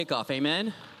Kickoff,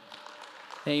 amen?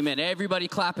 Amen. Everybody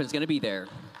clapping is going to be there.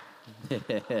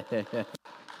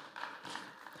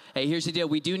 Hey, here's the deal.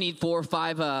 We do need 4 or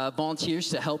 5 volunteers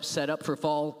to help set up for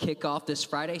fall kickoff this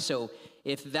Friday. So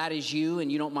if that is you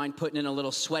and you don't mind putting in a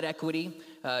little sweat equity,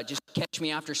 just catch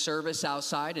me after service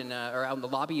outside and or out in the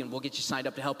lobby, and we'll get you signed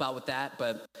up to help out with that.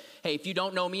 But hey, if you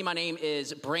don't know me, my name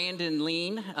is Brandon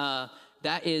Lean.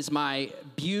 That is my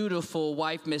beautiful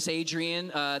wife, Miss Adrian,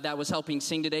 that was helping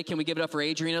sing today. Can we give it up for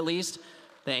Adrian at least?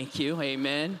 Thank you.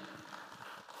 Amen.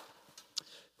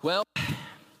 Well,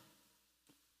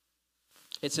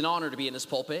 it's an honor to be in this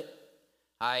pulpit.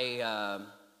 I'm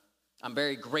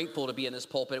very grateful to be in this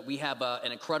pulpit. We have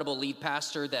an incredible lead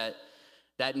pastor that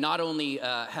not only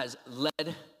has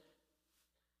led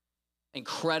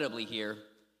incredibly here,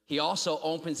 he also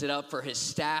opens it up for his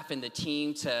staff and the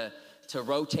team to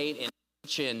rotate and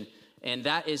teach, and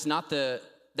that's not the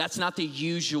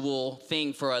usual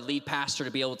thing for a lead pastor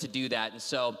to be able to do that. And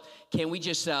so can we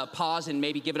just pause and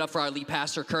maybe give it up for our lead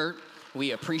pastor, Kurt?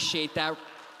 We appreciate that.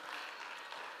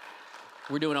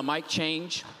 We're doing a mic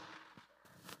change.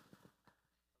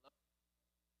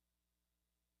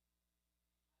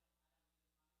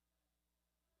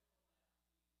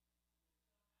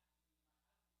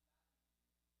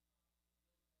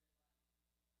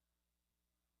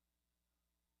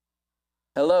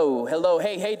 Hello.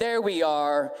 Hey, there we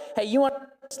are. Hey,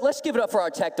 let's give it up for our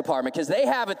tech department, because they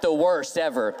have it the worst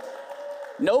ever.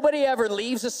 Nobody ever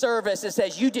leaves a service and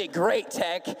says, "You did great,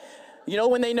 tech." You know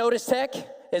when they notice tech?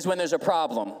 Is when there's a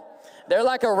problem. They're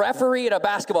like a referee at a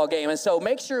basketball game. And so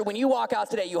make sure when you walk out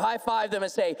today, you high five them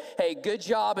and say, "Hey, good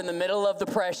job in the middle of the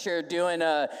pressure doing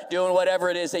whatever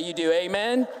it is that you do."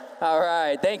 Amen? All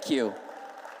right, thank you.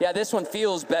 Yeah, this one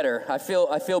feels better. I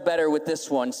feel better with this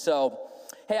one. So,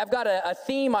 hey, I've got a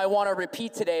theme I want to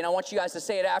repeat today, and I want you guys to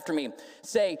say it after me.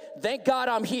 Say, "Thank God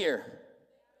I'm here,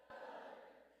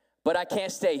 but I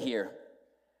can't stay here."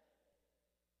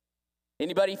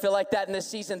 Anybody feel like that in this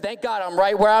season? Thank God I'm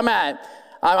right where I'm at.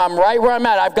 I'm right where I'm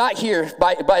at. I've got here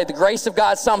by the grace of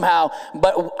God somehow,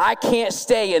 but I can't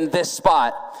stay in this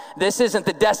spot. This isn't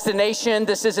the destination.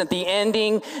 This isn't the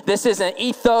ending. This isn't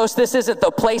ethos. This isn't the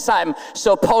place I'm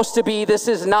supposed to be. This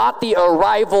is not the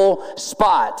arrival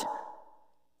spot.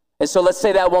 And so let's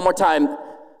say that one more time.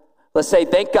 Let's say,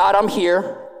 "Thank God I'm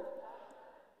here,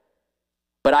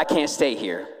 but I can't stay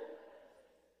here."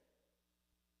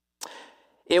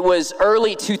 It was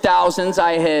early 2000s.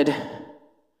 I had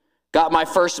got my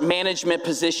first management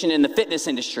position in the fitness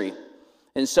industry.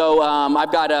 And so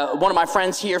I've got one of my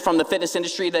friends here from the fitness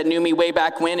industry that knew me way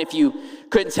back when. If you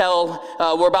couldn't tell,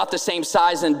 we're about the same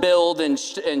size and build and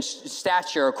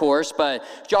stature, of course. But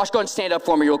Josh, go ahead and stand up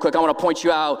for me real quick. I want to point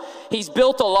you out. He's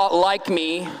built a lot like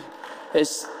me.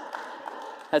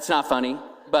 That's not funny.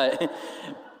 But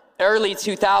early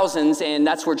 2000s, and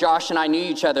that's where Josh and I knew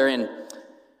each other. And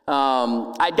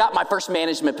I got my first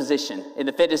management position in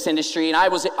the fitness industry, and I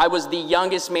was the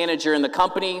youngest manager in the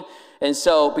company. And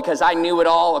so because I knew it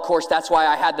all, of course, that's why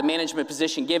I had the management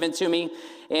position given to me.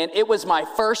 And it was my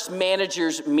first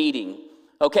manager's meeting.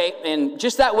 Okay, and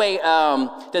just that way,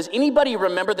 does anybody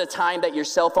remember the time that your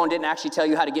cell phone didn't actually tell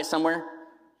you how to get somewhere?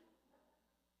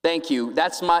 Thank you.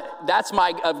 That's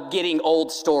my getting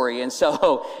old story. And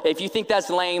so if you think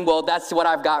that's lame, well, that's what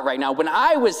I've got right now. When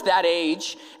I was that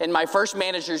age in my first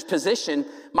manager's position,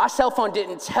 my cell phone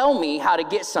didn't tell me how to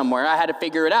get somewhere. I had to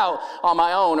figure it out on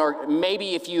my own. Or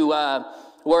maybe if you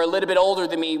were a little bit older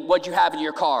than me, what'd you have in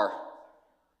your car?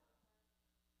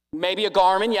 Maybe a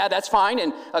Garmin. Yeah, that's fine.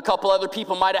 And a couple other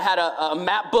people might have had a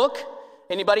map book.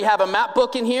 Anybody have a map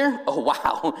book in here? Oh,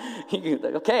 wow.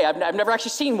 Okay, I've never actually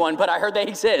seen one, but I heard they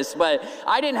exist. But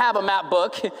I didn't have a map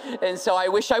book, and so I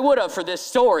wish I would have for this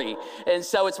story. And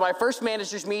so it's my first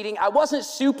manager's meeting. I wasn't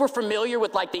super familiar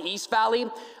with like the East Valley.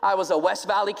 I was a West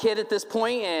Valley kid at this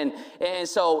point, and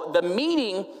so the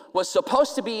meeting was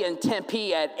supposed to be in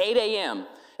Tempe at 8 a.m.,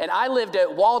 and I lived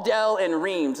at Waldell and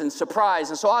Reams and Surprise,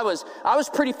 and so I was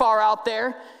pretty far out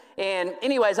there. And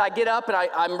anyways, I get up and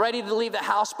I'm ready to leave the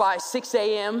house by 6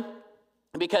 a.m.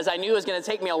 because I knew it was going to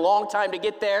take me a long time to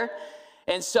get there.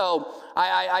 And so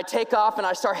I take off and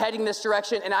I start heading this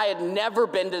direction, and I had never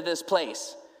been to this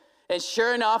place. And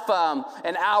sure enough,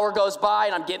 an hour goes by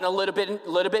and I'm getting a little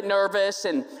bit nervous,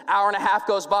 and an hour and a half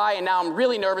goes by, and now I'm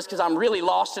really nervous because I'm really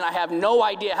lost and I have no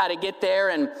idea how to get there.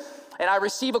 And I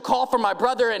receive a call from my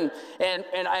brother, and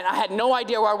I had no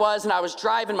idea where I was, and I was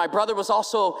driving. My brother was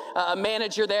also a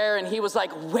manager there, and he was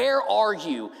like, "Where are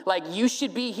you? Like, you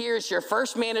should be here. It's your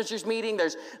first manager's meeting.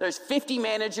 There's 50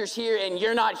 managers here, and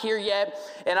you're not here yet."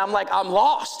 And I'm like, "I'm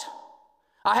lost.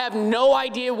 I have no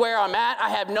idea where I'm at. I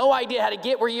have no idea how to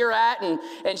get where you're at.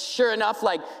 And sure enough,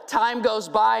 like time goes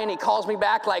by and he calls me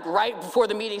back like right before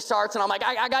the meeting starts. And I'm like,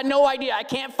 I got no idea. I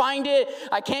can't find it.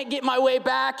 I can't get my way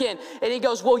back. And he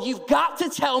goes, well, you've got to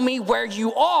tell me where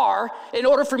you are in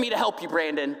order for me to help you,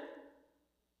 Brandon.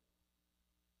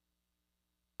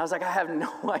 I was like, I have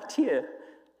no idea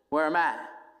where I'm at.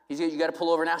 He's like, you got to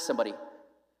pull over and ask somebody.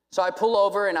 So I pull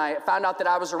over and I found out that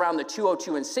I was around the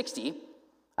 202 and 60.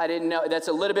 I didn't know, that's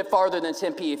a little bit farther than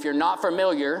Tempe if you're not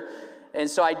familiar. And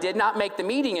so I did not make the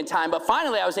meeting in time, but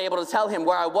finally I was able to tell him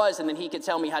where I was and then he could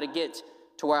tell me how to get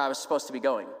to where I was supposed to be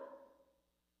going.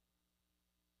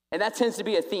 And that tends to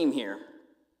be a theme here.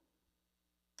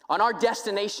 On our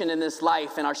destination in this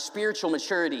life and our spiritual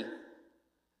maturity,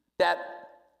 that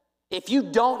if you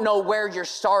don't know where you're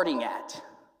starting at,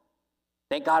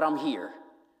 thank God I'm here.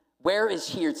 Where is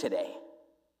here today?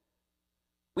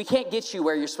 We can't get you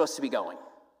where you're supposed to be going.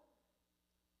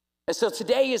 And so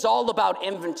today is all about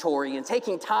inventory and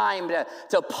taking time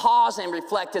to pause and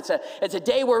reflect. It's a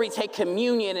day where we take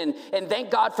communion and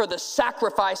thank God for the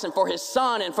sacrifice and for his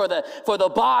son and for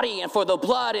the body and for the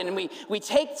blood. And we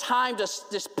take time to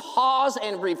just pause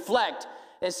and reflect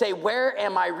and say, where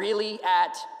am I really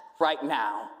at right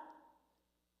now?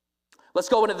 Let's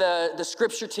go into the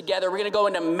scripture together. We're going to go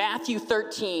into Matthew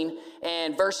 13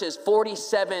 and verses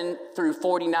 47 through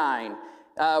 49.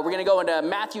 We're going to go into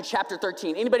Matthew chapter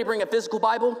 13. Anybody bring a physical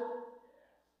Bible?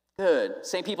 Good.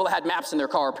 Same people that had maps in their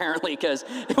car, apparently, because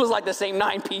it was like the same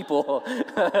 9 people.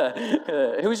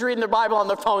 Who's reading their Bible on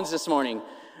their phones this morning?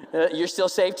 You're still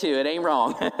safe, too. It ain't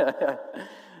wrong.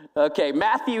 Okay,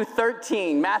 Matthew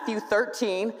 13,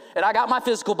 and I got my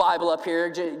physical Bible up here.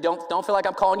 Don't feel like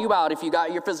I'm calling you out if you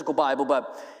got your physical Bible,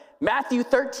 but Matthew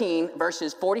 13,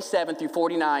 verses 47 through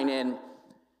 49, and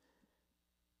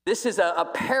this is a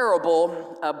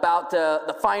parable about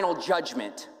the final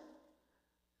judgment.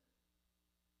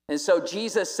 And so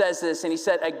Jesus says this, and he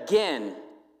said, again,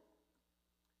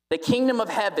 the kingdom of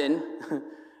heaven.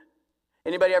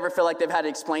 Anybody ever feel like they've had to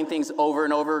explain things over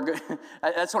and over?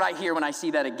 That's what I hear when I see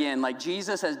that again. Like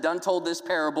Jesus has told this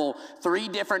parable 3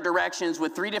 different directions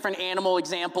with 3 different animal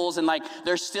examples, and like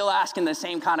they're still asking the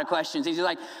same kind of questions. He's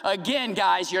like, again,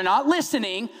 guys, you're not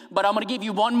listening, but I'm going to give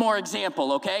you one more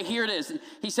example, okay? Here it is.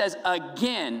 He says,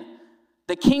 again,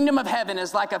 the kingdom of heaven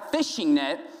is like a fishing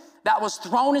net that was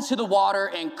thrown into the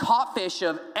water and caught fish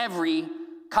of every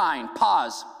kind.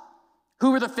 Pause.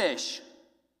 Who are the fish?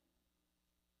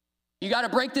 You got to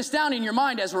break this down in your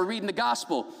mind as we're reading the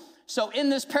gospel. So in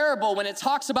this parable, when it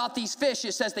talks about these fish,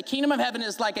 it says the kingdom of heaven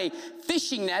is like a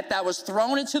fishing net that was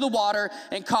thrown into the water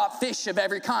and caught fish of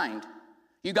every kind.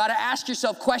 You got to ask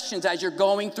yourself questions as you're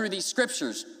going through these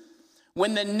scriptures.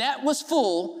 When the net was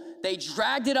full, they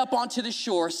dragged it up onto the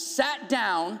shore, sat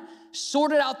down,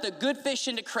 sorted out the good fish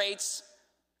into crates,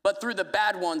 but threw the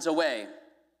bad ones away.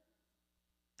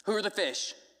 Who are the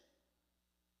fish?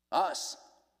 Us.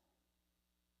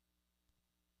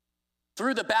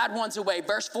 Threw the bad ones away.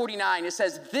 Verse 49, it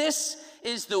says, this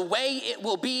is the way it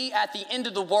will be at the end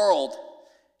of the world.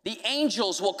 The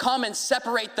angels will come and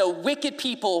separate the wicked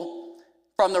people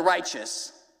from the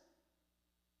righteous.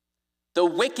 The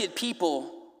wicked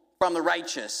people from the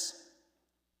righteous.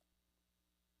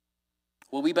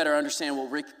 Well, we better understand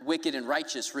what wicked and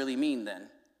righteous really mean then.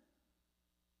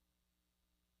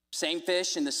 Same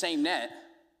fish in the same net.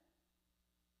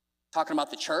 Talking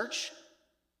about the church.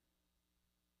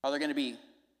 Are there going to be,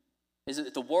 is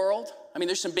it the world? I mean,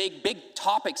 there's some big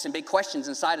topics and big questions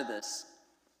inside of this.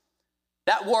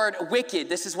 That word wicked,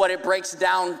 this is what it breaks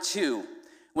down to.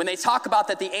 When they talk about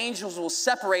that the angels will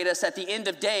separate us at the end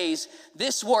of days,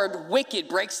 this word wicked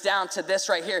breaks down to this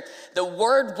right here. The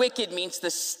word wicked means the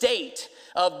state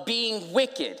of being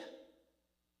wicked.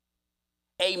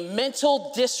 A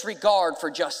mental disregard for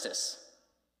justice.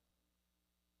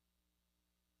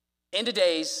 End of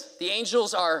days, the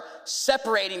angels are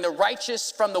separating the righteous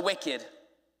from the wicked.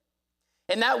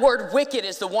 And that word wicked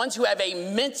is the ones who have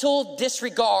a mental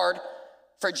disregard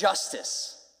for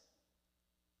justice.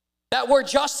 That word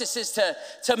justice is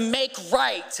to make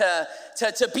right,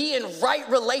 to be in right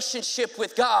relationship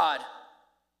with God.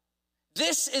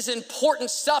 This is important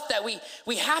stuff that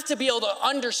we have to be able to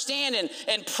understand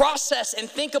and process and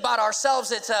think about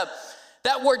ourselves.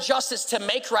 That word justice, to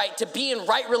make right, to be in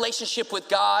right relationship with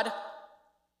God.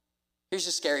 Here's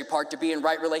the scary part, to be in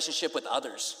right relationship with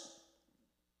others.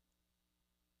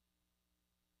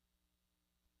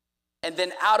 And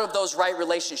then out of those right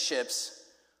relationships,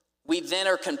 we then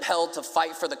are compelled to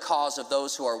fight for the cause of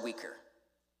those who are weaker.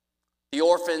 The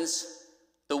orphans,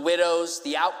 the widows,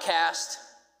 the outcast.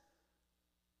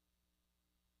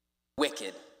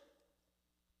 Wicked.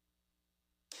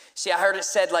 See, I heard it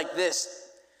said like this.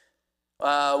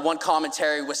 One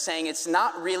commentary was saying it's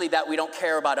not really that we don't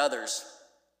care about others.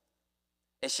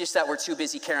 It's just that we're too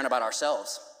busy caring about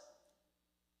ourselves.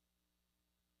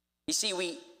 You see,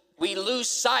 we lose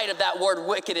sight of that word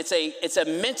wicked. It's a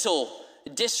mental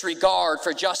disregard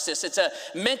for justice. It's a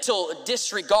mental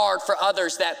disregard for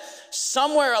others, that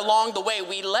somewhere along the way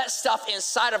we let stuff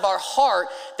inside of our heart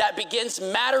that begins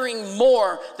mattering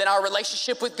more than our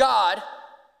relationship with God,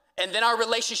 and then our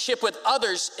relationship with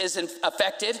others is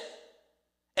affected,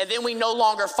 and then we no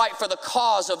longer fight for the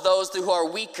cause of those who are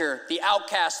weaker, the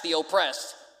outcast, the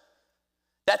oppressed.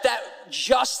 That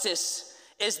justice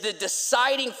is the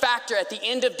deciding factor at the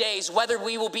end of days, whether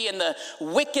we will be in the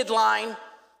wicked line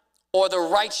or the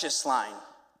righteous line.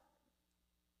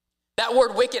 That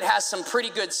word wicked has some pretty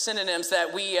good synonyms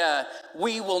that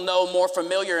we will know more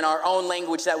familiar in our own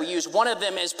language that we use. One of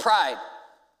them is pride.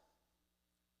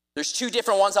 There's two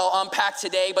different ones I'll unpack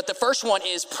today, but the first one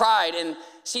is pride. And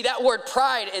see, that word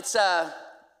pride, it's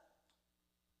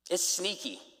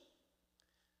sneaky.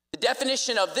 The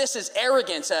definition of this is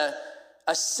arrogance, a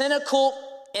cynical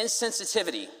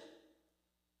insensitivity.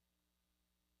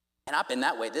 And I've been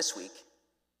that way this week.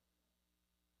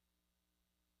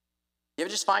 You ever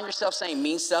just find yourself saying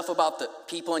mean stuff about the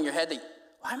people in your head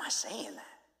why am I saying that?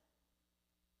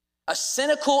 A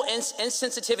cynical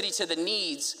insensitivity to the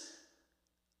needs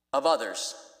of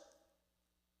others.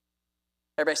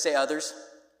 Everybody say others.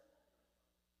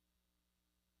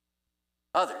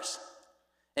 Others.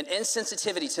 An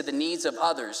insensitivity to the needs of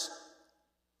others.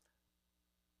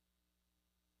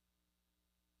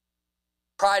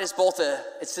 Pride is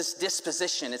it's this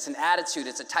disposition, it's an attitude,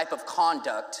 it's a type of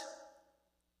conduct.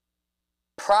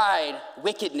 Pride,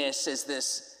 wickedness, is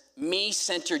this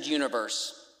me-centered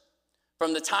universe.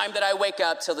 From the time that I wake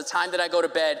up till the time that I go to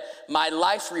bed, my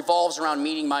life revolves around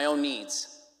meeting my own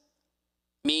needs.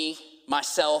 Me,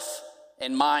 myself,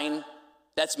 and mine.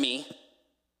 That's me.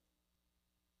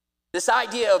 This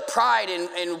idea of pride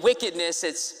and wickedness,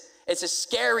 it's a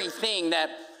scary thing, that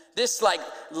this like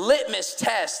litmus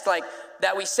test, like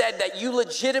that we said, that you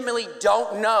legitimately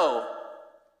don't know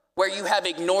where you have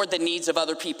ignored the needs of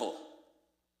other people.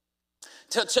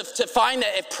 To find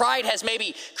that if pride has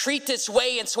maybe creeped its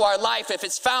way into our life, if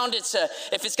it's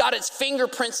got its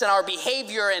fingerprints in our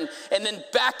behavior, and then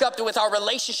back up with our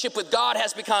relationship with God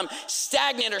has become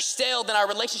stagnant or stale, then our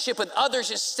relationship with others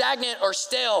is stagnant or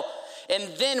stale.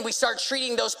 And then we start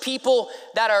treating those people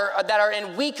that are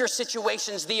in weaker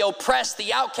situations, the oppressed,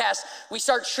 the outcast, we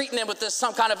start treating them with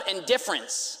some kind of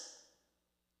indifference.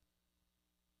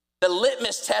 The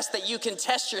litmus test that you can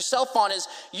test yourself on is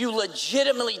you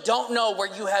legitimately don't know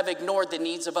where you have ignored the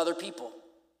needs of other people.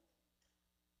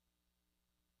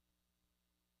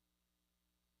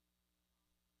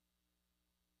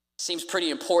 Seems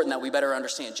pretty important that we better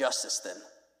understand justice then.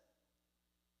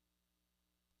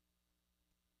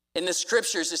 In the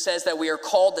scriptures, it says that we are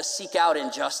called to seek out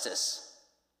injustice.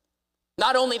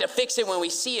 Not only to fix it when we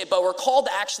see it, but we're called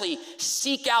to actually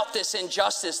seek out this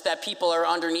injustice that people are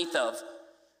underneath of.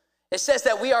 It says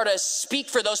that we are to speak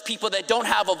for those people that don't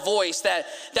have a voice, that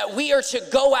we are to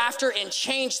go after and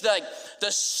change the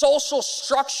social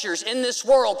structures in this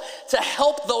world to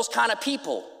help those kind of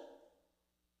people.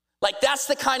 Like, that's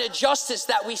the kind of justice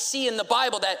that we see in the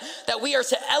Bible, that we are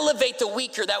to elevate the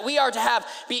weaker, that we are to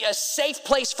be a safe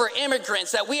place for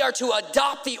immigrants, that we are to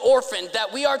adopt the orphan,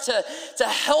 that we are to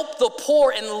help the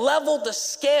poor and level the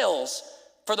scales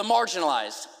for the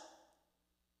marginalized.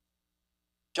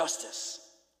 Justice.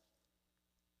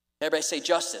 Everybody say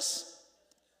justice.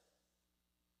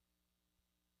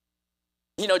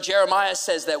 You know, Jeremiah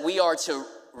says that we are to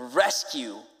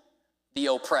rescue the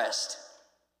oppressed.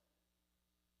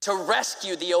 To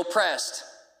rescue the oppressed.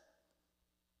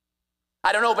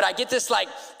 I don't know, but I get this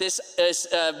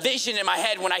vision in my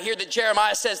head when I hear that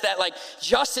Jeremiah says that like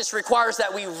justice requires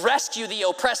that we rescue the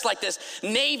oppressed, like this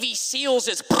Navy SEALs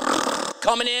is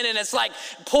coming in and it's like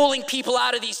pulling people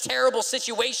out of these terrible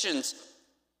situations.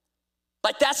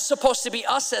 Like, that's supposed to be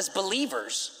us as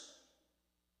believers.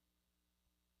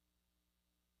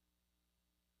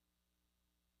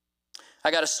 I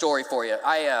got a story for you.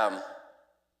 I've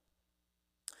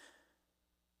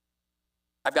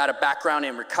got a background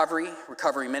in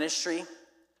recovery ministry,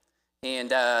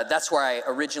 and that's where I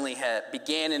originally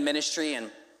began in ministry. And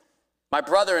my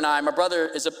brother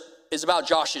is about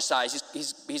Josh's size.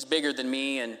 He's bigger than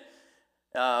me, and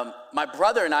my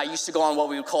brother and I used to go on what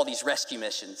we would call these rescue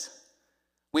missions.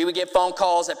 We would get phone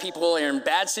calls that people are in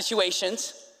bad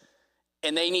situations,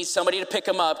 and they need somebody to pick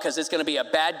them up because it's going to be a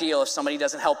bad deal if somebody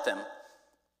doesn't help them.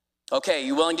 Okay,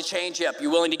 you willing to change? Yep. You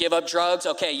willing to give up drugs?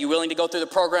 Okay, you willing to go through the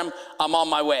program? I'm on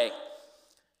my way.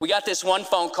 We got this one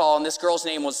phone call, and this girl's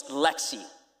name was Lexi.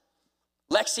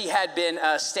 Lexi had been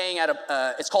staying at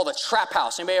it's called a trap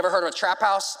house. Anybody ever heard of a trap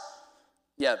house?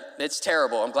 Yeah, it's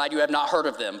terrible. I'm glad you have not heard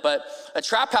of them. But a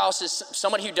trap house is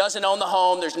somebody who doesn't own the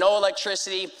home. There's no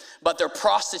electricity, but they're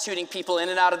prostituting people in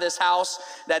and out of this house,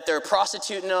 that they're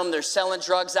prostituting them. They're selling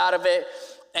drugs out of it,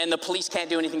 and the police can't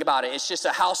do anything about it. It's just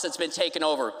a house that's been taken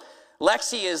over.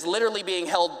 Lexi is literally being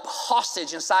held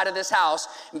hostage inside of this house,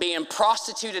 being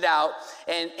prostituted out,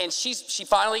 and she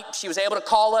was able to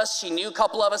call us. She knew a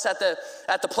couple of us at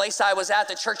the place I was at,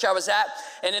 the church I was at,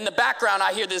 and in the background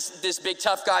I hear this big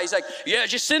tough guy. He's like, yeah,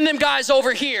 just send them guys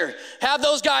over here. Have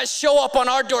those guys show up on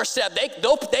our doorstep.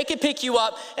 They can pick you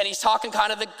up. And he's talking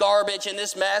kind of the garbage and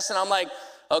this mess, and I'm like,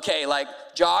 okay, like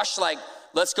Josh, like,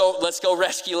 let's go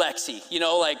rescue Lexi,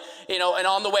 and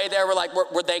on the way there,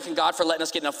 we're thanking God for letting us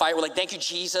get in a fight. We're like, thank you,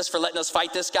 Jesus, for letting us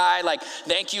fight this guy. Like,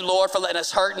 thank you, Lord, for letting us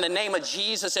hurt in the name of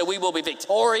Jesus, and we will be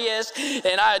victorious.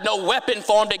 And I had no weapon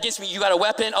formed against me. You got a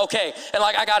weapon? Okay. And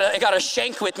like, I got a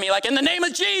shank with me, like, in the name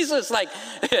of Jesus, like,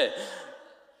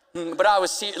 but I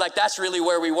was like, that's really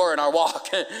where we were in our walk.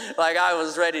 Like, I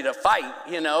was ready to fight,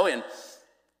 and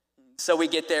so we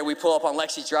get there, we pull up on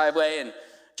Lexi's driveway, and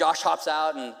Josh hops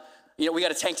out, and we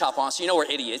got a tank top on, so we're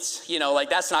idiots. Like,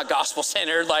 that's not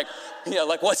gospel-centered. Like,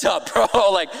 like, what's up, bro?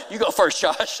 Like, you go first,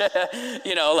 Josh.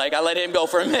 Like, I let him go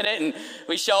for a minute, and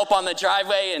we show up on the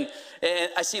driveway, and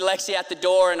I see Lexi at the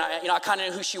door, and I kind of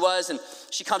knew who she was, and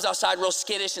she comes outside real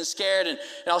skittish and scared, and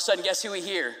all of a sudden, guess who we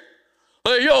hear?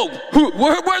 Hey, yo,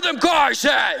 where them guys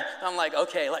at? I'm like,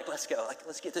 okay, like, let's go. Like,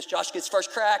 let's get this. Josh gets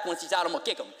first crack. Once he's out, I'm going to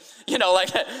kick him.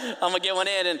 Like, I'm going to get one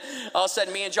in. And all of a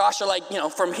sudden, me and Josh are like,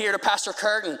 from here to Pastor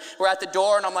Kurt, and we're at the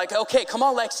door. And I'm like, okay, come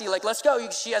on, Lexi. Like, let's go.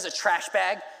 She has a trash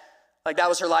bag. Like, that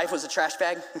was her life, was a trash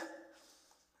bag.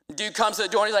 Dude comes to the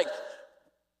door, and he's like,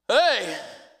 hey,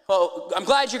 well, I'm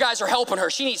glad you guys are helping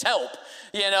her. She needs help,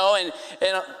 and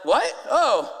what?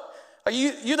 Oh. Are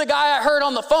you the guy I heard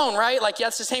on the phone, right? Like, yeah,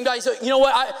 it's the same guy. He's like, you know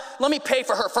what? Let me pay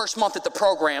for her first month at the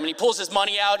program. And he pulls his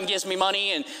money out and gives me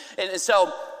money. And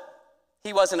so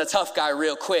he wasn't a tough guy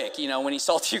real quick, when he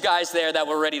saw two guys there that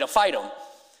were ready to fight him.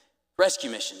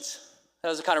 Rescue missions. That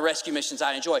was the kind of rescue missions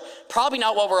I enjoy. Probably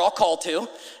not what we're all called to.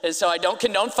 And so I don't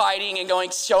condone fighting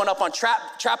and showing up on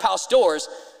trap house doors.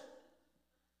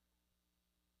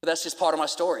 But that's just part of my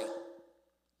story.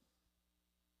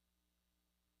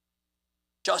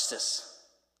 Justice.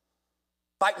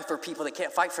 Fighting for people that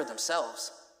can't fight for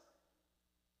themselves.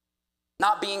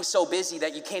 Not being so busy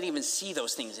that you can't even see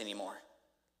those things anymore.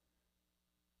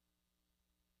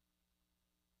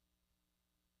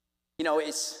 Can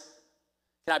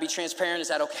I be transparent? Is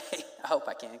that okay? I hope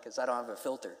I can, because I don't have a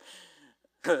filter.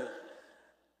 You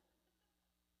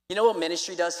know what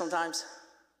ministry does sometimes?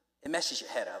 It messes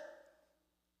your head up.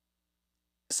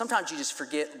 Sometimes you just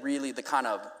forget really the kind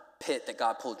of pit that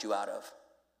God pulled you out of.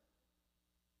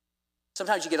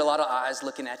 Sometimes you get a lot of eyes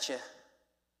looking at you.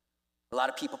 A lot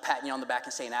of people patting you on the back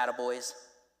and saying, attaboys.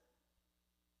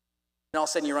 And all of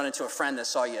a sudden you run into a friend that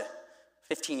saw you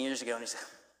 15 years ago and he said,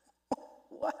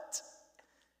 what?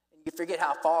 And you forget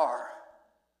how far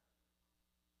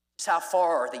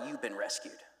that you've been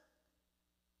rescued.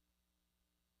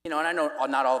 And I know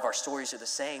not all of our stories are the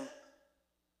same,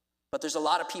 but there's a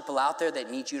lot of people out there that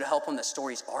need you to help them. The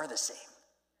stories are the same.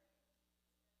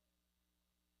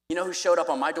 You know who showed up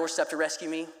on my doorstep to rescue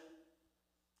me?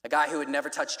 A guy who had never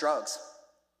touched drugs,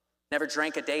 never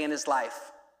drank a day in his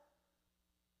life.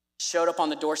 Showed up on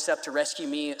the doorstep to rescue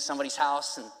me at somebody's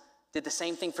house and did the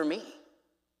same thing for me.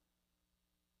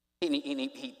 And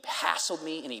he hassled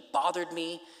me and he bothered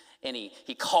me and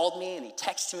he called me and he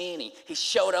texted me and he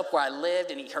showed up where I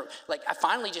lived and I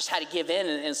finally just had to give in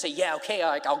and say, yeah, okay,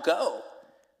 I'll go.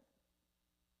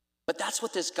 But that's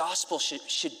what this gospel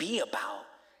should be about.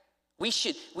 We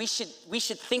should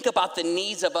think about the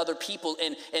needs of other people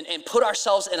and put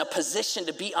ourselves in a position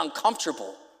to be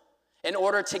uncomfortable in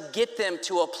order to get them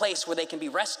to a place where they can be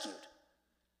rescued.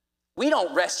 We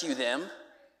don't rescue them.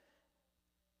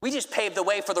 We just pave the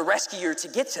way for the rescuer to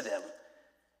get to them.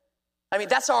 I mean,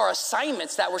 that's our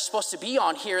assignments that we're supposed to be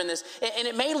on here in this. And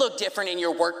it may look different in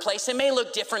your workplace. It may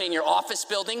look different in your office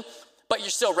building, but you're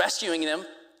still rescuing them.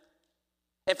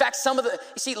 In fact,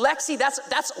 Lexi,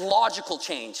 that's logical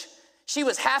change. She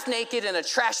was half naked in a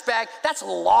trash bag. That's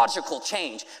logical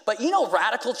change. But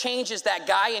radical change is that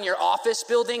guy in your office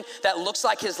building that looks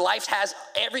like his life has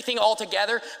everything all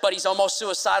together, but he's almost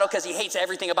suicidal because he hates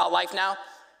everything about life now.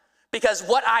 Because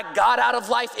what I got out of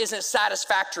life isn't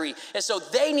satisfactory. And so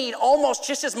they need almost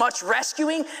just as much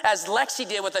rescuing as Lexi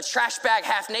did with a trash bag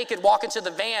half naked walking to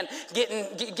the van,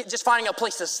 just finding a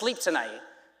place to sleep tonight.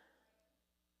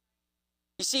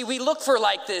 You see, we look for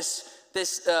like this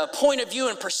point of view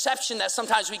and perception that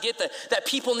sometimes we get that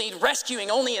people need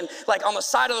rescuing only in like on the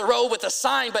side of the road with a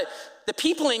sign, but the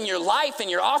people in your life, in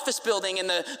your office building, and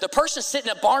the person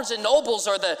sitting at Barnes and Nobles,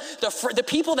 or the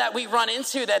people that we run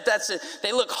into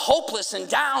they look hopeless and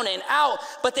down and out,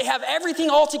 but they have everything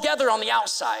all together on the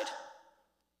outside.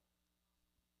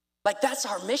 Like that's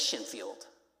our mission field.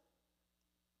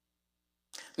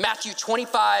 Matthew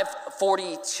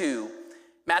 25:42.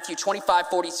 Matthew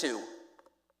 25:42.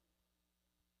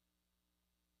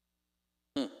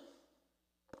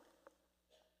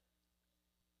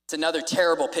 It's another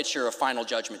terrible picture of final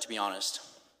judgment, to be honest.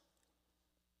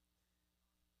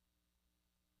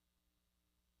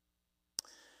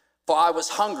 For I was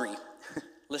hungry.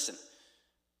 Listen.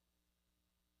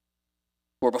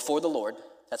 We're before the Lord.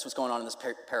 That's what's going on in this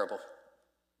parable.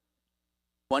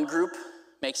 One group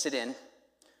makes it in.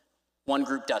 One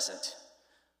group doesn't.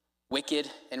 Wicked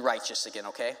and righteous again,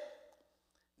 okay?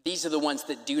 These are the ones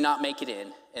that do not make it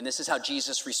in. And this is how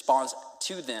Jesus responds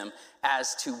to them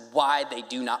as to why they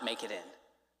do not make it in.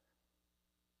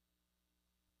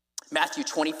 Matthew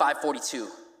 25:42.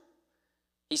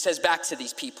 He says back to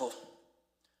these people,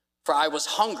 for I was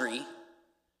hungry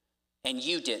and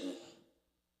you didn't.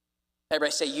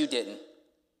 Everybody say, you didn't.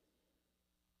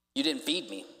 You didn't feed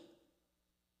me.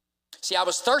 See, I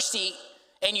was thirsty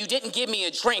and you didn't give me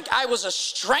a drink. I was a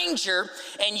stranger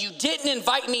and you didn't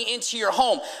invite me into your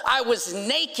home. I was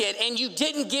naked and you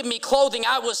didn't give me clothing.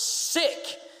 I was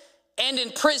sick and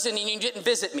in prison and you didn't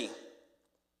visit me.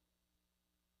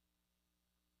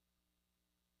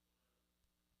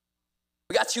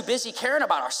 We got too busy caring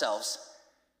about ourselves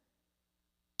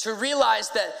to realize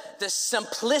that the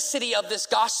simplicity of this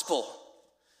gospel,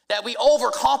 that we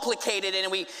overcomplicate it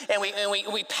and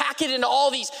we pack it into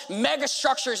all these mega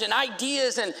structures and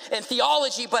ideas and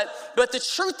theology, but the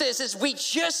truth is we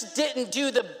just didn't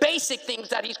do the basic things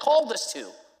that he's called us to.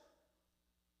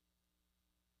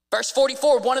 Verse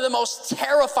 44, one of the most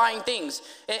terrifying things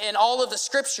in all of the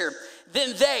scripture.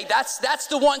 Then that's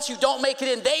the ones who don't make it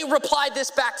in. They replied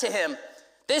this back to him.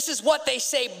 This is what they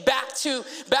say back to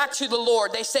the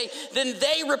Lord. They say, then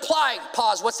they reply,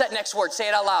 pause, what's that next word? Say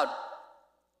it out loud.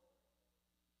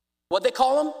 What'd they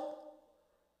call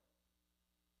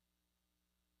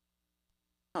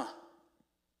him?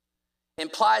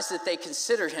 Implies that they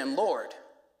considered him Lord,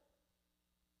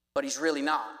 but he's really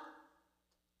not.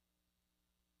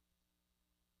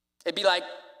 It'd be like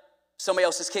somebody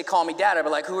else's kid call me dad. I'd be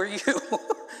like, who are you?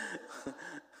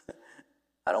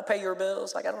 I don't pay your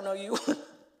bills. Like, I don't know you.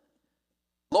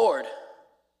 Lord.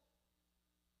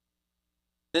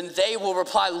 Then they will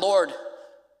reply, Lord,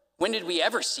 when did we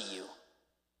ever see you?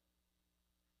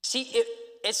 See,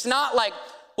 it's not like,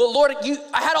 well, Lord,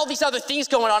 I had all these other things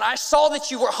going on. I saw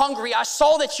that you were hungry. I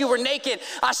saw that you were naked.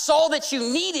 I saw that you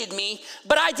needed me,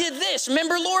 but I did this.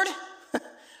 Remember, Lord?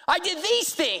 I did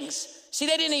these things. See,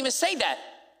 they didn't even say that.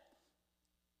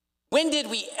 When did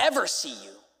we ever see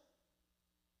you?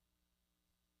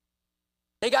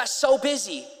 They got so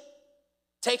busy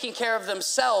taking care of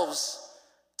themselves,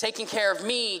 taking care of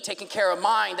me, taking care of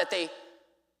mine, that they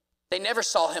never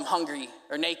saw him hungry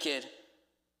or naked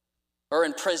or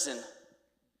in prison.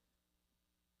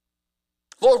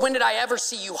 Lord, when did I ever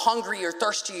see you hungry or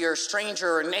thirsty or a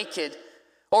stranger or naked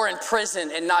or in prison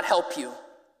and not help you?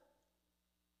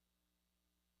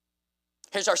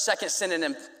 Here's our second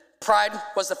synonym. Pride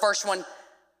was the first one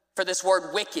for this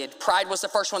word wicked. Pride was the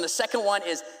first one. The second one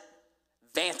is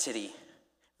vanity.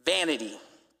 Vanity.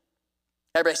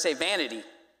 Everybody say vanity.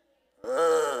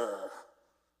 Ugh.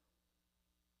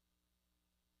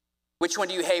 Which one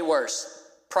do you hate worse?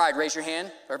 Pride, raise your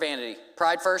hand, or vanity?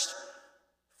 Pride first.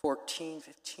 14,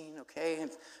 15, okay.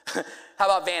 How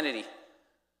about vanity?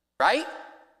 Right?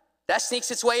 That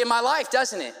sneaks its way in my life,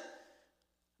 doesn't it?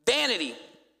 Vanity.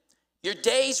 Your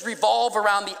days revolve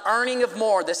around the earning of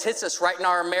more. This hits us right in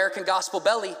our American gospel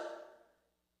belly.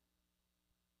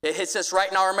 It hits us right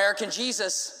in our American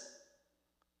Jesus.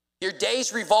 Your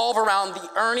days revolve around the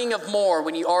earning of more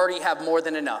when you already have more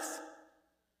than enough.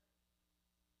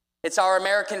 It's our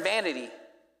American vanity.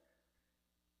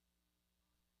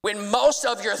 When most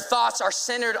of your thoughts are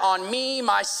centered on me,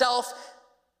 myself,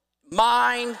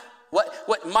 mine,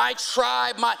 what my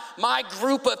tribe, my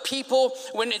group of people,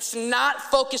 when it's not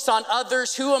focused on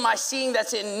others, who am I seeing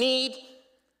that's in need?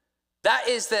 That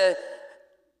is the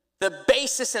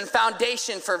basis and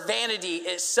foundation for vanity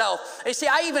itself. You see,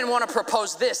 I even want to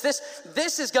propose this.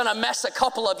 This is going to mess a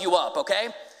couple of you up, okay?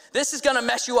 This is going to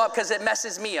mess you up because it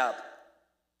messes me up.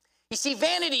 You see,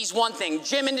 vanity's one thing.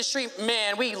 Gym industry,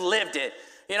 man, we lived it.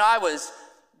 You know, I was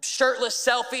shirtless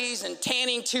selfies and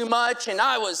tanning too much, and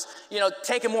I was,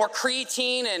 taking more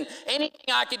creatine and anything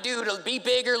I could do to be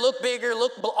bigger, look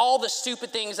all the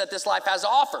stupid things that this life has to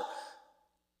offer.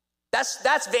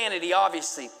 That's vanity,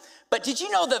 obviously. But did you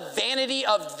know the vanity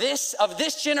of this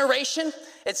generation?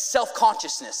 It's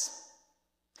self-consciousness.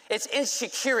 It's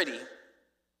insecurity.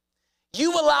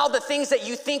 You allow the things that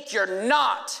you think you're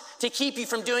not to keep you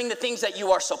from doing the things that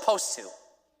you are supposed to.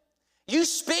 You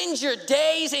spend your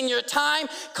days and your time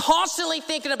constantly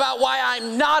thinking about why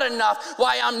I'm not enough,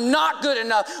 why I'm not good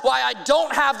enough, why I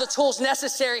don't have the tools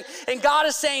necessary. And God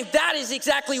is saying that is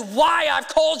exactly why I've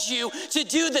called you to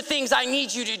do the things I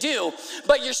need you to do.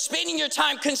 But you're spending your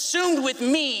time consumed with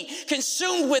me,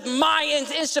 consumed with my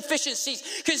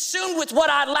insufficiencies, consumed with what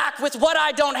I lack, with what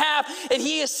I don't have. And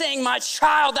he is saying, my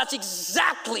child, that's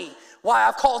exactly why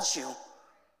I've called you.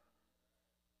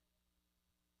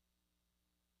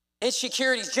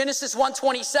 Insecurities. Genesis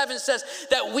 1:27 says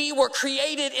that we were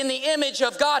created in the image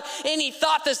of God. Any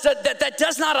thought that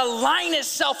does not align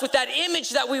itself with that image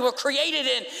that we were created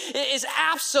in is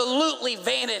absolutely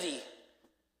vanity.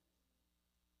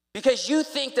 Because you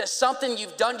think that something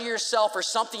you've done to yourself or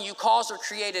something you caused or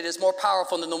created is more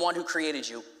powerful than the one who created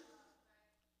you.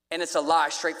 And it's a lie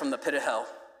straight from the pit of hell.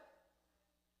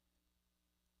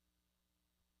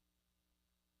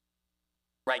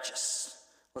 Righteous.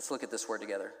 Let's look at this word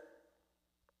together.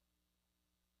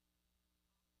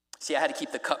 See, I had to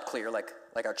keep the cup clear like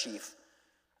our chief.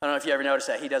 I don't know if you ever noticed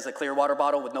that. He does a clear water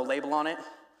bottle with no label on it.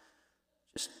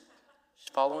 Just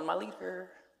following my leader.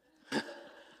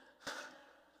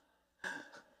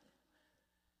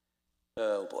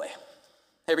 Oh, boy.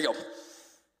 Here we go.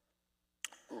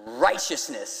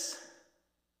 Righteousness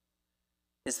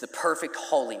is the perfect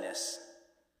holiness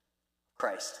of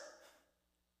Christ.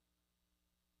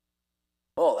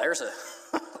 Oh, there's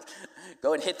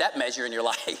go and hit that measure in your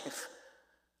life.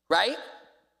 Right?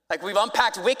 Like we've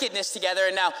unpacked wickedness together,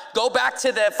 and now go back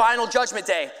to the final judgment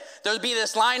day. There'll be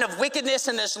this line of wickedness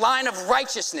and this line of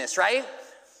righteousness, right?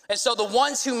 And so the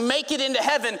ones who make it into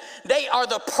heaven, they are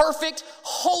the perfect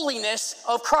holiness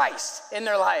of Christ in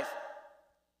their life.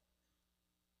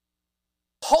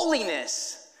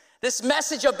 Holiness. This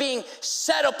message of being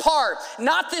set apart,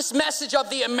 not this message of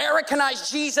the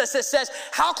Americanized Jesus that says,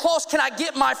 how close can I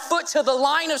get my foot to the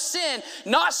line of sin,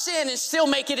 not sin, and still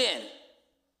make it in?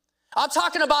 I'm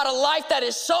talking about a life that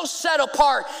is so set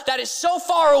apart, that is so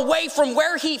far away from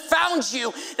where he found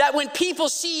you, that when people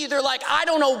see you, they're like, I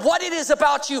don't know what it is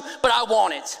about you, but I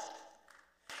want it.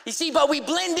 You see, but we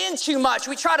blend in too much.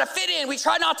 We try to fit in. We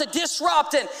try not to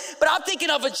disrupt. But I'm thinking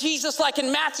of a Jesus like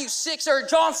in Matthew 6 or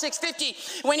John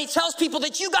 6:50, when he tells people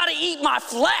that you got to eat my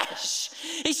flesh.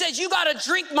 He says, you got to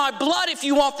drink my blood if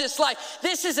you want this life.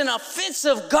 This is an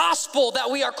offensive gospel that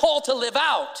we are called to live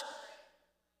out.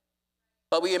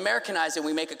 But we Americanize it,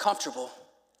 we make it comfortable.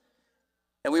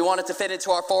 And we want it to fit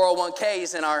into our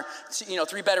 401ks and our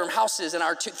 3-bedroom houses and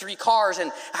our 3 cars.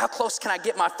 And how close can I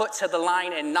get my foot to the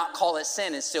line and not call it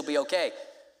sin and still be okay?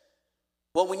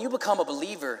 Well, when you become a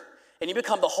believer and you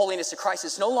become the holiness of Christ,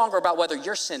 it's no longer about whether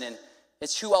you're sinning.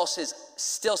 It's who else is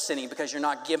still sinning because you're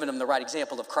not giving them the right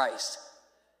example of Christ.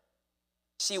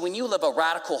 See, when you live a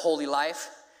radical, holy life,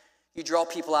 you draw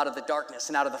people out of the darkness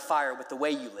and out of the fire with the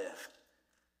way you live.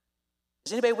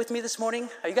 Is anybody with me this morning?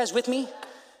 Are you guys with me?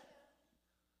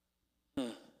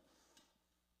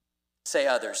 Say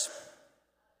others.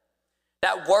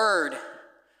 That word,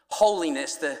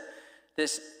 holiness,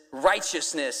 this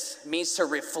righteousness, means to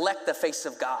reflect the face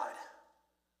of God.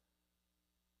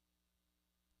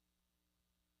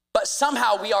 But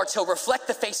somehow we are to reflect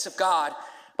the face of God.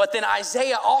 But then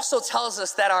Isaiah also tells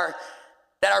us that our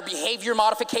behavior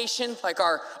modification, like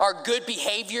our good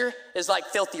behavior, is like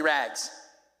filthy rags.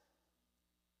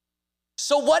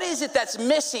 So what is it that's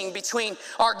missing between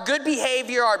our good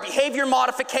behavior, our behavior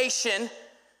modification,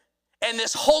 and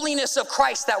this holiness of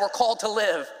Christ that we're called to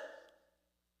live?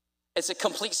 It's a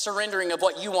complete surrendering of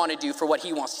what you want to do for what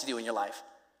he wants to do in your life.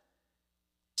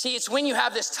 See, it's when you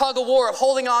have this tug of war of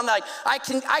holding on, like, I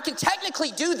can technically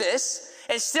do this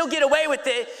and still get away with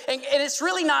it, and it's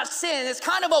really not sin. It's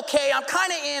kind of okay. I'm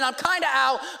kind of in. I'm kind of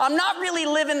out. I'm not really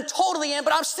living totally in,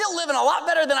 but I'm still living a lot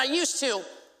better than I used to.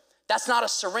 That's not a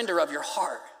surrender of your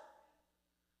heart.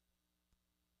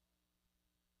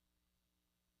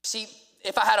 See,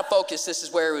 if I had a focus, this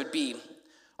is where it would be.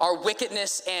 Our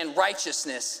wickedness and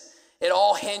righteousness, it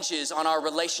all hinges on our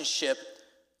relationship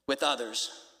with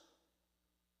others.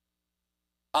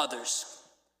 Others.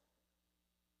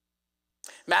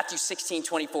 Matthew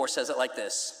 16:24 says it like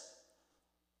this.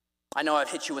 I know I've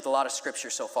hit you with a lot of scripture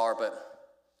so far, but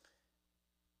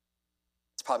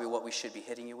it's probably what we should be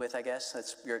hitting you with, I guess.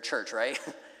 You're at church, right?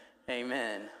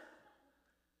 Amen.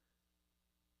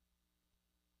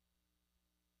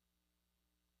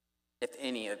 If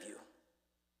any of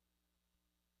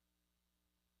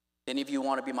you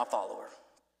want to be my follower,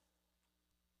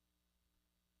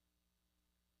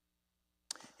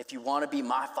 if you want to be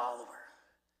my follower,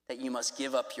 that you must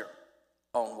give up your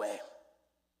own way.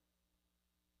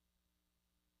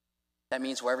 That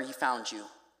means wherever he found you,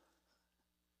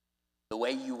 the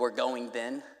way you were going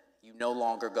then, you no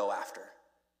longer go after.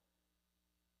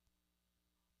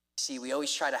 See, we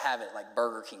always try to have it like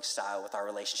Burger King style with our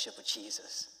relationship with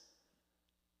Jesus.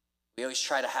 We always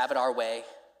try to have it our way,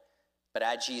 but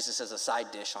add Jesus as a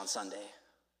side dish on Sunday.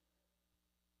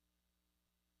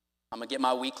 I'm going to get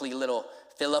my weekly little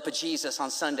fill up of Jesus on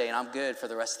Sunday, and I'm good for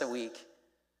the rest of the week.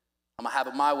 I'm going to have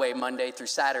it my way Monday through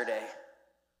Saturday.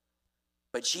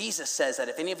 But Jesus says that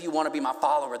if any of you want to be my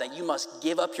follower, that you must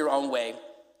give up your own way.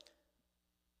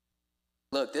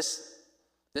 Look, this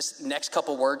next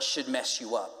couple words should mess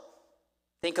you up.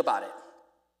 Think about it.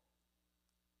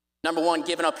 Number one,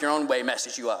 giving up your own way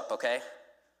messes you up, okay?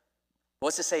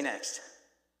 What's it say next?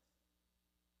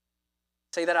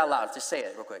 Say that out loud. Just say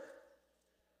it real quick.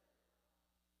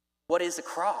 What is the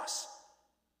cross?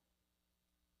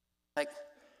 Like,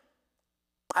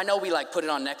 I know we like put it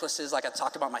on necklaces, like I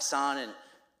talked about my son, and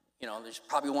there's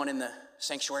probably one in the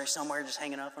sanctuary somewhere just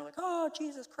hanging up. And we're like, oh,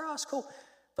 Jesus, cross, cool.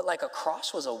 But like a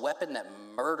cross was a weapon that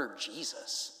murdered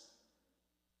Jesus.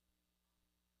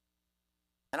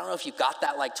 I don't know if you got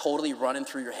that like totally running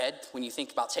through your head when you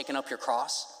think about taking up your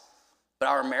cross, but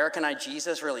our Americanized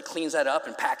Jesus really cleans that up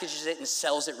and packages it and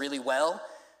sells it really well.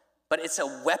 But it's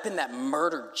a weapon that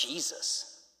murdered Jesus.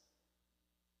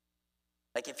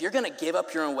 Like if you're going to give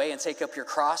up your own way and take up your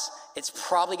cross, it's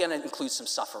probably going to include some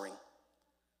suffering.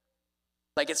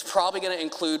 Like it's probably going to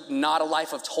include not a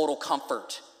life of total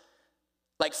comfort.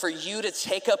 Like for you to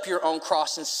take up your own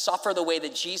cross and suffer the way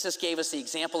that Jesus gave us the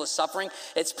example of suffering,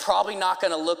 it's probably not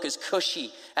going to look as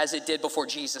cushy as it did before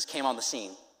Jesus came on the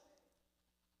scene.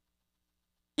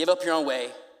 Give up your own way,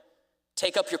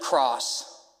 take up your cross,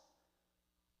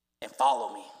 and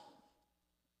follow me.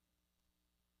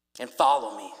 And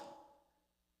follow me.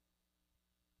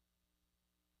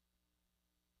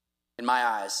 In my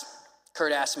eyes,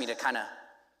 Kurt asked me to kind of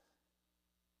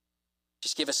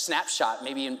just give a snapshot,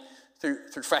 maybe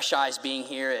through fresh eyes being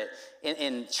here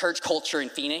in church culture in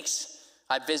Phoenix.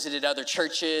 I've visited other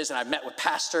churches and I've met with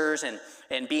pastors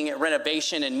and being at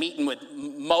Renovation and meeting with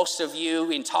most of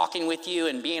you and talking with you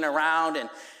and being around.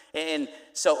 And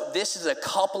so this is a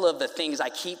couple of the things I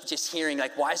keep just hearing,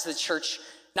 like why is the church,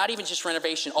 not even just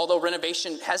Renovation, although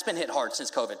Renovation has been hit hard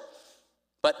since COVID,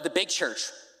 but the big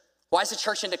church, why is the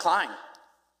church in decline?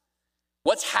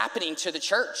 What's happening to the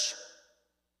church?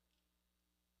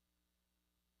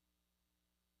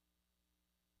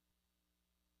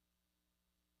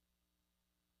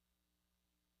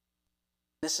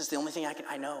 This is the only thing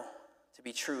I know to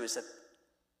be true is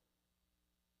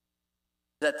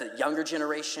that the younger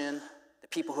generation, the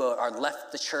people who are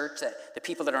left the church, that the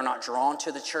people that are not drawn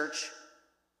to the church,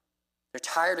 they're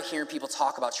tired of hearing people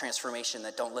talk about transformation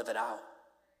that don't live it out.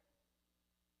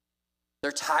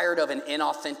 They're tired of an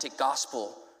inauthentic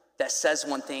gospel that says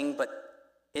one thing but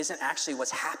isn't actually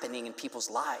what's happening in people's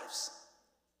lives.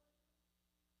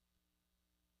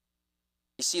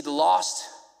 You see, the lost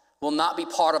will not be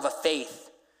part of a faith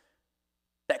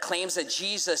that claims that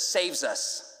Jesus saves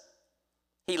us.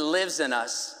 He lives in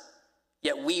us,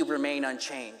 yet we remain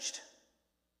unchanged.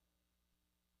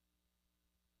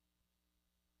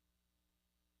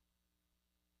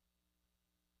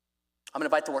 I'm going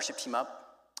to invite the worship team up.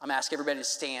 I'm going to ask everybody to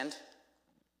stand.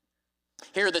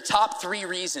 Here are the top 3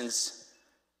 reasons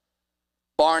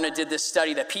Barna did this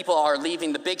study that people are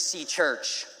leaving the Big C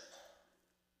church.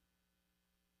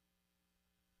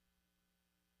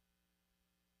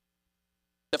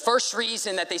 The first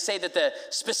reason that they say that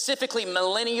specifically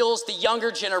millennials, the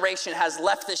younger generation, has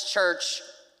left this church,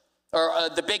 or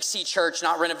the Big C church,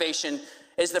 not Renovation,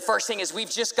 is the first thing is we've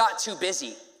just got too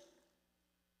busy.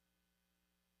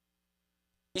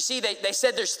 You see, they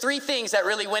said there's 3 things that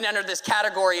really went under this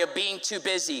category of being too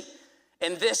busy,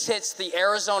 and this hits the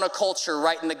Arizona culture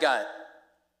right in the gut.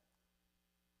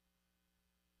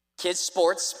 Kids'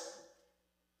 sports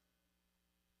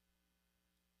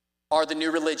are the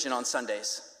new religion on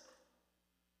Sundays.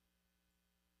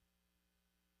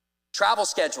 Travel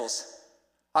schedules.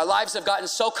 Our lives have gotten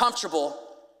so comfortable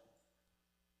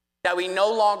that we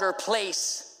no longer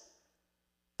place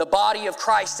the body of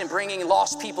Christ and bringing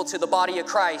lost people to the body of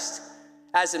Christ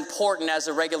as important as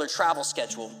a regular travel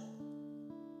schedule.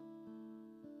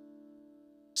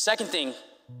 Second thing,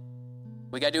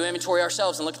 We got to do inventory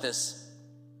ourselves and look at this.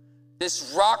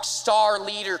 This rock star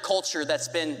leader culture that's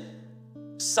been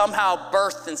somehow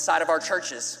birthed inside of our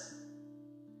churches.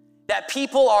 That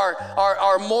people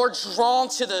are more drawn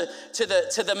to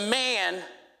the man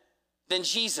than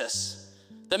Jesus.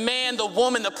 The man, the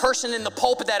woman, the person in the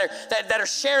pulpit that are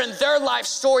sharing their life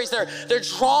stories. They're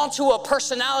drawn to a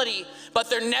personality, but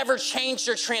they're never changed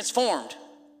or transformed.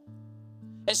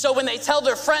 And so when they tell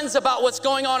their friends about what's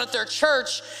going on at their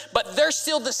church, but they're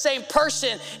still the same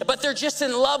person, but they're just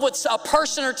in love with a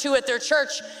person or two at their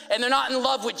church, and they're not in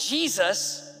love with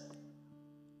Jesus,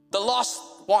 the lost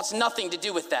wants nothing to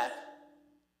do with that.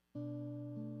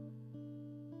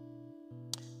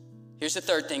 Here's the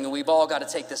third thing, and we've all got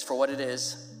to take this for what it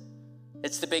is.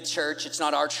 It's the big church. It's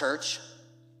not our church,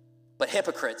 but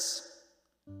hypocrites.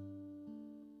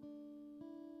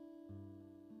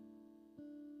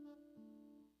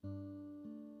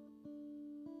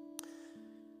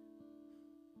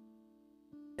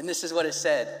 And this is what it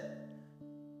said.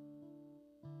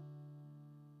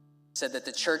 It said that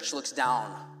the church looks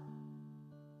down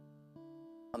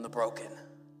on the broken,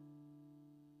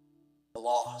 the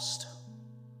lost,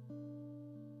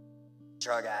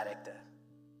 drug addict, the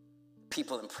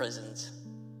people in prisons.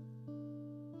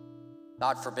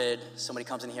 God forbid somebody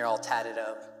comes in here all tatted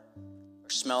up or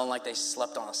smelling like they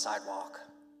slept on a sidewalk.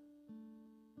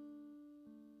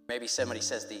 Maybe somebody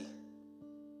says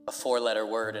a four-letter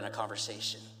word in a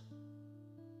conversation.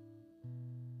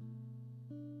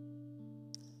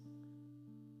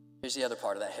 Here's the other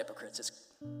part of that, hypocrites.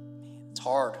 It's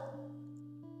hard.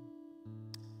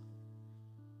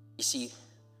 You see,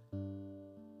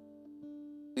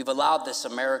 we've allowed this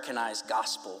Americanized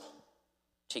gospel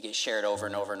to get shared over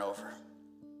and over and over.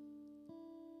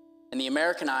 And the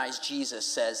Americanized Jesus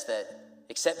says that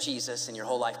accept Jesus and your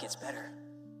whole life gets better.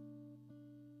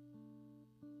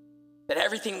 That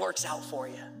everything works out for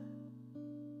you.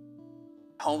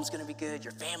 Home's gonna be good,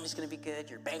 your family's gonna be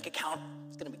good, your bank account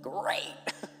is gonna be great.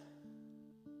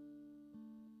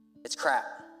 It's crap.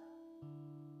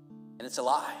 And it's a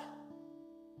lie.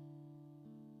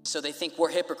 So they think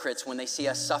we're hypocrites when they see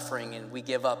us suffering and we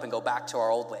give up and go back to our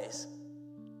old ways.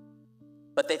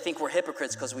 But they think we're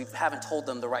hypocrites because we haven't told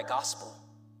them the right gospel.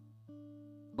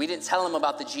 We didn't tell them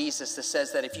about the Jesus that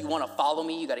says that if you want to follow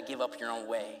me, you got to give up your own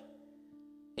way.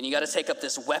 And you got to take up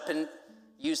this weapon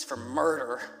used for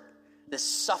murder, this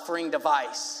suffering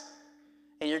device,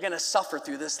 and you're going to suffer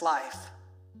through this life.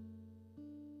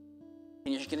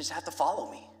 And you're going to just have to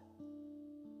follow me.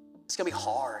 It's going to be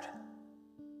hard.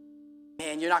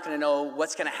 Man, you're not going to know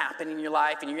what's going to happen in your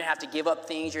life, and you're going to have to give up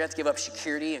things. You're going to have to give up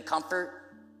security and comfort.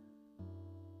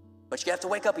 But you have to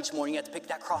wake up each morning. You have to pick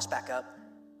that cross back up.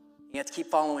 You have to keep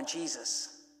following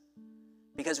Jesus.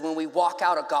 Because when we walk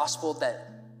out a gospel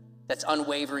that's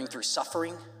unwavering through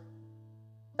suffering,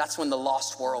 that's when the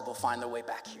lost world will find their way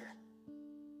back here.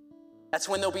 That's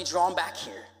when they'll be drawn back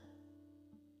here.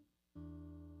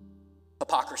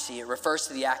 Hypocrisy, it refers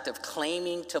to the act of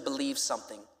claiming to believe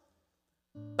something,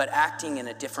 but acting in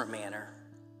a different manner.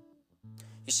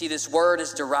 You see, this word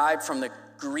is derived from the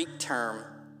Greek term,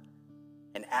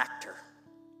 an actor.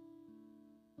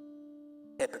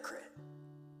 Hypocrite.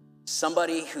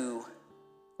 Somebody who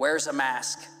wears a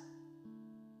mask,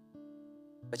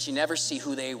 but you never see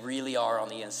who they really are on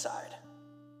the inside.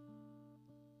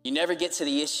 You never get to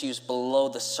the issues below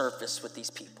the surface with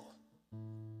these people.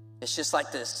 It's just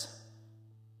like this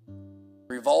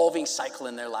revolving cycle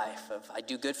in their life of I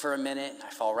do good for a minute, I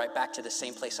fall right back to the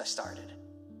same place I started.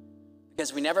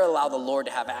 Because we never allow the Lord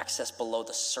to have access below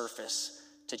the surface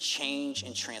to change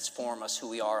and transform us who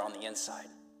we are on the inside.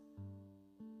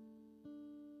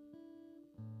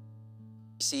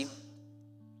 You see,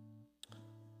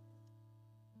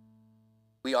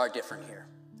 we are different here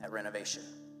at Renovation.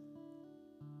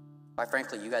 Quite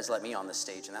frankly, you guys let me on this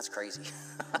stage, and that's crazy.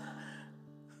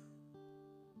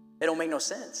 It don't make no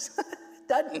sense. It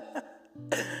doesn't.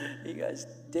 You guys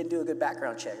didn't do a good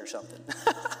background check or something.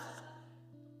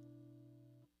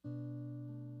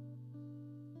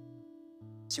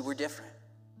 See, we're different.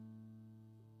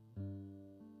 You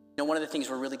know, one of the things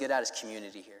we're really good at is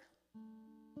community here.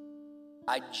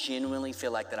 I genuinely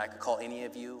feel like that I could call any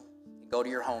of you and go to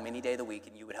your home any day of the week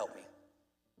and you would help me.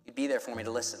 You'd be there for me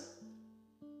to listen.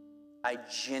 I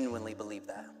genuinely believe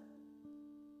that.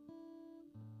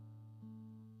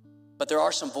 But there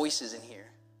are some voices in here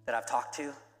that I've talked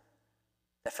to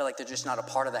that feel like they're just not a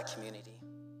part of that community.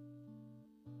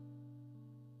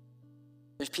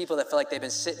 There's people that feel like they've been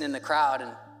sitting in the crowd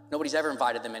and nobody's ever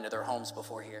invited them into their homes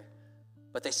before here.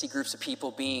 But they see groups of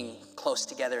people being close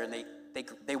together and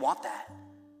they want that.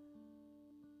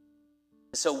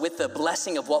 So with the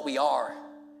blessing of what we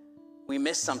we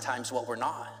miss sometimes what we're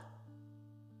not.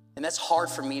 And that's hard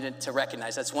for me to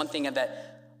recognize. That's one thing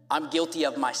that I'm guilty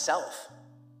of myself.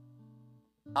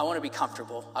 I want to be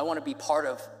comfortable. I want to be part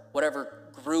of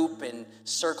whatever group and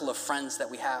circle of friends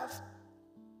that we have.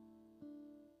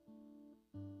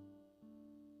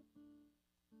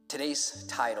 Today's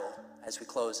title, as we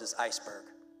close, is Iceberg.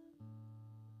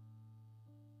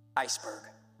 Iceberg.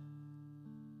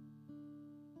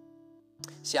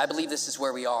 See, I believe this is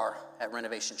where we are at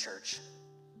Renovation Church.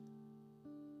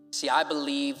 See, I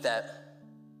believe that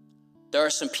there are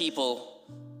some people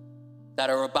that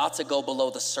are about to go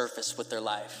below the surface with their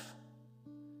life.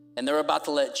 And they're about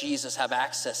to let Jesus have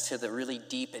access to the really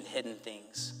deep and hidden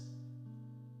things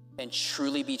and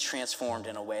truly be transformed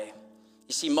in a way.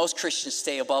 You see, most Christians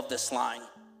stay above this line.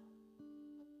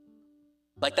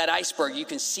 Like that iceberg, you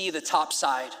can see the top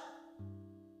side.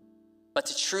 But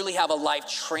to truly have a life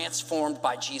transformed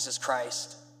by Jesus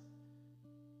Christ,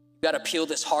 you got to peel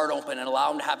this heart open and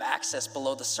allow him to have access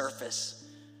below the surface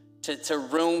to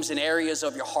rooms and areas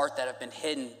of your heart that have been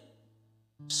hidden,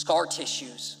 scar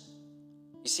tissues.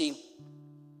 You see,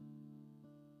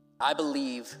 I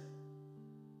believe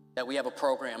that we have a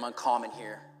program, Uncommon,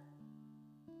 here.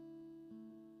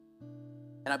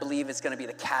 And I believe it's going to be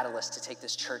the catalyst to take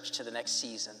this church to the next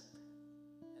season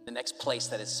and the next place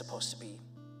that it's supposed to be.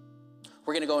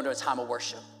 We're going to go into a time of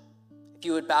worship. If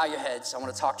you would bow your heads, I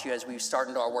want to talk to you as we start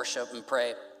into our worship and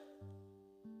pray.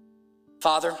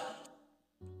 Father,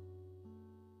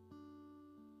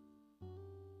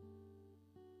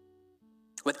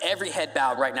 with every head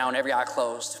bowed right now and every eye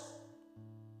closed,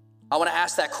 I want to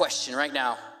ask that question right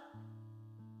now.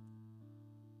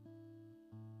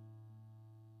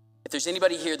 If there's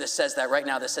anybody here that says that right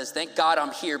now, that says, thank God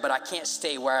I'm here, but I can't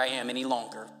stay where I am any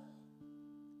longer.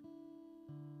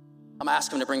 I'm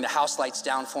asking them to bring the house lights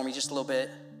down for me just a little bit.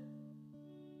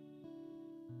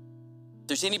 If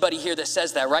there's anybody here that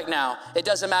says that right now, it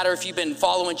doesn't matter if you've been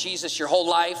following Jesus your whole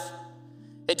life.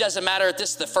 It doesn't matter if this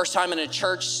is the first time in a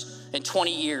church in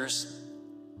 20 years.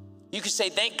 You can say,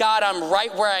 thank God I'm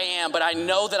right where I am, but I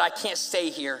know that I can't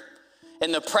stay here.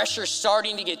 And the pressure's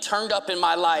starting to get turned up in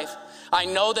my life. I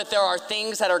know that there are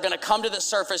things that are going to come to the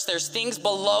surface. There's things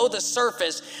below the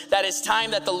surface that it's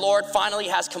time that the Lord finally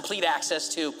has complete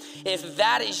access to. If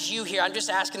that is you here, I'm just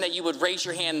asking that you would raise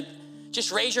your hand.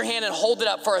 Just raise your hand and hold it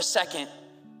up for a second.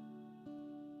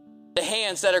 The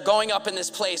hands that are going up in this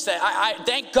place, that I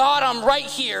thank God I'm right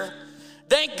here.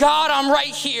 Thank God I'm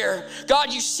right here.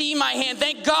 God, you see my hand.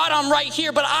 Thank God I'm right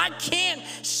here, but I can't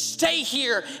stay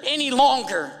here any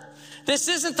longer. This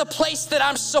isn't the place that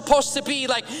I'm supposed to be.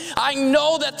 Like, I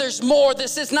know that there's more.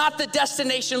 This is not the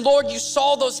destination. Lord, you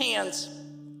saw those hands.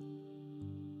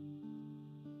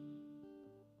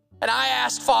 And I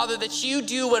ask, Father, that you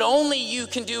do what only you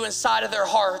can do inside of their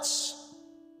hearts.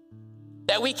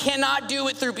 That we cannot do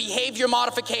it through behavior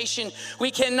modification. We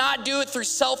cannot do it through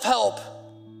self-help.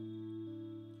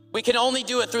 We can only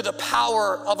do it through the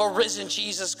power of a risen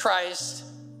Jesus Christ.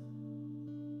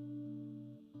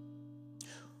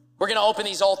 We're going to open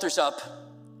these altars up.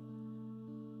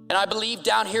 And I believe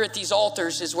down here at these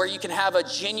altars is where you can have a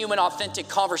genuine, authentic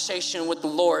conversation with the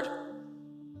Lord.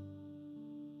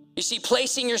 You see,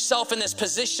 placing yourself in this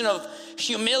position of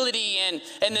humility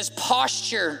and this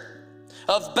posture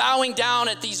of bowing down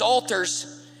at these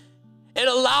altars, it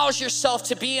allows yourself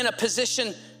to be in a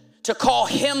position to call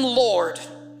him Lord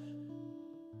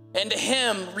and to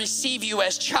him receive you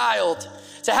as child,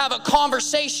 to have a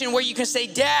conversation where you can say,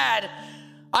 Dad,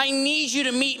 I need you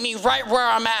to meet me right where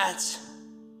I'm at.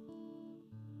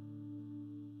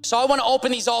 So I want to open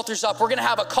these altars up. We're going to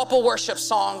have a couple worship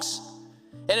songs.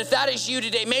 And if that is you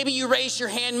today, maybe you raised your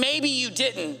hand, maybe you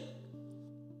didn't.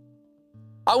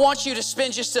 I want you to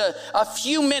spend just a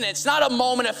few minutes, not a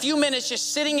moment, a few minutes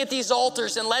just sitting at these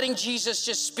altars and letting Jesus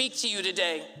just speak to you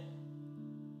today.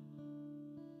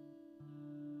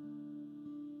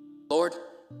 Lord,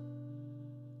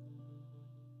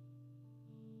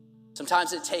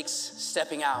 sometimes it takes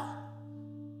stepping out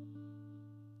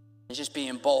and just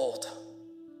being bold.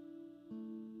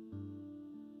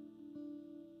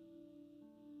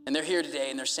 And they're here today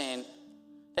and they're saying,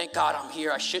 thank God I'm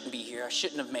here. I shouldn't be here. I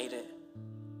shouldn't have made it.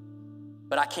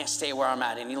 But I can't stay where I'm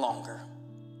at any longer.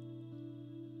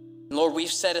 And Lord,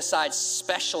 we've set aside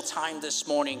special time this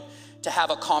morning to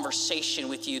have a conversation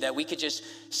with you, that we could just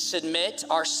submit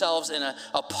ourselves in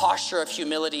a posture of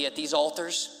humility at these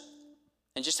altars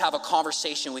and just have a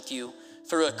conversation with you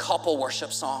through a couple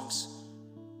worship songs.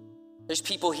 There's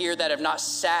people here that have not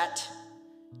sat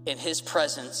in his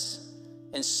presence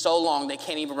in so long they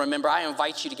can't even remember. I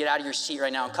invite you to get out of your seat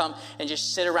right now and come and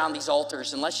just sit around these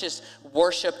altars and let's just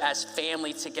worship as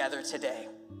family together today.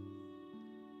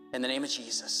 In the name of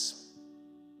Jesus,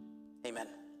 amen.